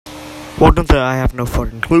Welcome to I Have No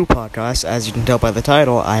Fucking Clue podcast. As you can tell by the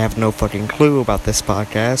title, I have no fucking clue about this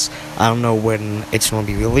podcast. I don't know when it's going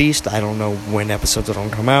to be released. I don't know when episodes are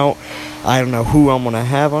going to come out. I don't know who I'm going to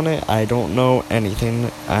have on it. I don't know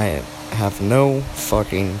anything. I have no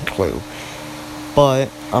fucking clue.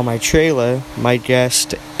 But on my trailer, my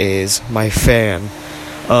guest is my fan.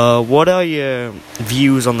 What are your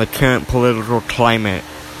views on the current political climate?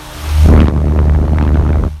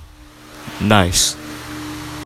 Nice.